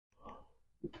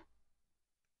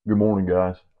Good morning,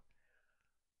 guys.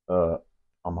 Uh,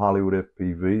 I'm Hollywood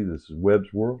FPV. This is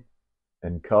Webb's World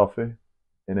and coffee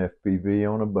and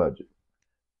FPV on a budget.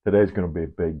 Today's going to be a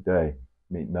big day.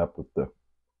 Meeting up with the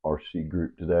RC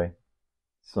group today.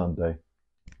 Sunday,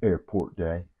 airport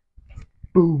day.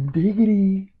 Boom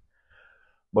diggity.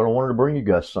 But I wanted to bring you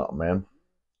guys something, man.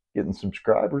 Getting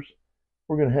subscribers.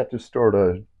 We're going to have to start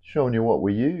showing you what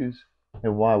we use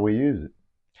and why we use it.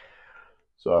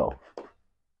 So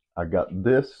I got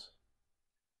this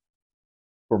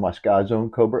for my Sky Zone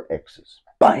Cobra X's.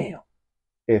 Bam!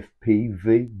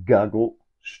 FPV goggle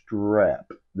strap.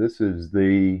 This is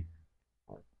the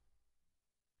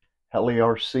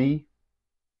HeliRC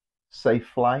Safe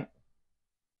Flight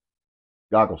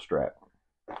goggle strap.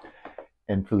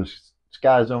 And for the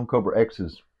Sky Zone Cobra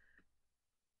X's,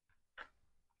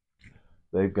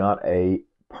 they've got a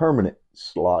permanent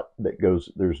slot that goes,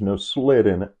 there's no slit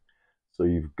in it. So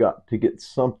you've got to get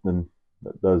something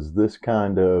that does this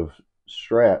kind of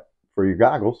strap for your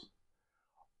goggles,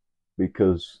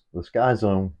 because the Sky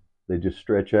Zone, they just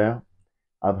stretch out.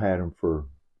 I've had them for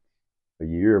a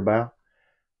year about.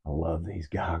 I love these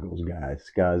goggles, guys.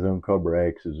 Sky Zone Cobra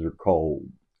X's are cold,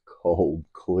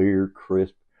 clear,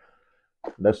 crisp.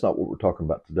 That's not what we're talking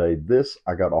about today. This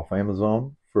I got off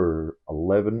Amazon for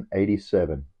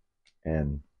 $11.87,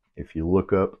 and if you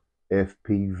look up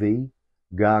FPV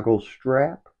goggle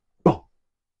strap, oh,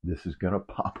 this is gonna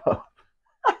pop up.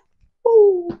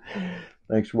 Woo!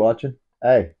 Thanks for watching.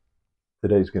 Hey,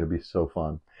 today's gonna be so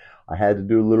fun. I had to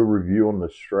do a little review on the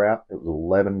strap. It was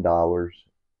 $11.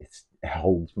 It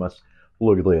holds my.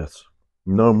 Look at this.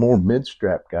 No more mid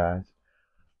strap, guys.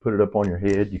 Put it up on your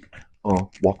head. You can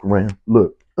walk around.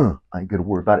 Look, I ain't gonna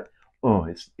worry about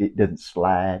it. It doesn't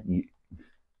slide.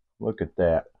 Look at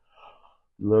that.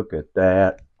 Look at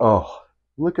that. Oh,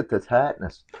 look at the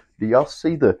tightness. Do y'all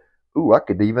see the? Ooh, I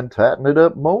could even tighten it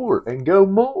up more and go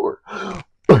more.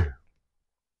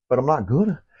 But I'm not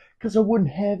gonna, because I wouldn't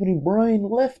have any brain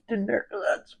left in there.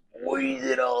 I'd squeeze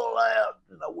it all out,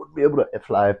 and I wouldn't be able to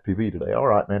fly FPV today. All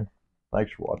right, man.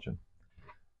 Thanks for watching.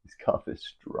 This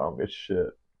coffee's strong as shit.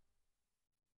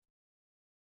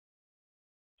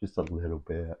 Just a little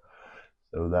bit.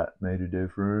 So that made a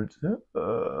difference.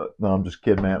 No, I'm just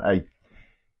kidding, man. Hey,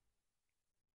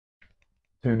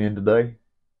 tune in today.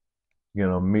 You're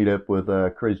gonna meet up with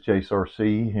Crazy Chase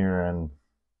RC here in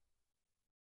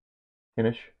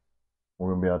Kenish.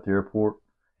 We're gonna be out the airport.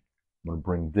 I'm gonna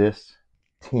bring this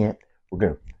tent. We're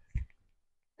gonna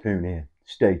tune in.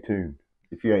 Stay tuned.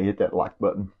 If you ain't hit that like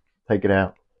button, take it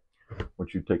out.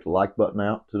 Once you take the like button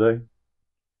out today,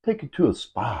 take it to a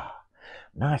spa.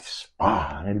 Nice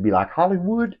spa. And it'll be like,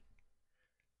 Hollywood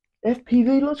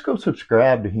FPV, let's go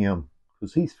subscribe to him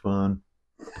because he's fun.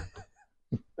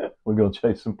 We're going to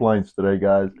chase some planes today,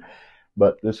 guys.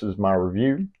 But this is my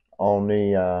review on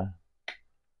the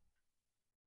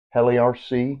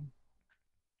HeliRC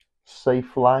Safe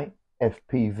Flight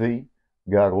FPV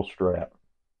goggle strap.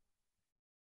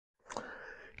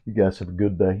 You guys have a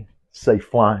good day. Safe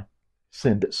flying.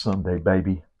 Send it Sunday,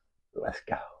 baby. Let's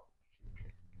go.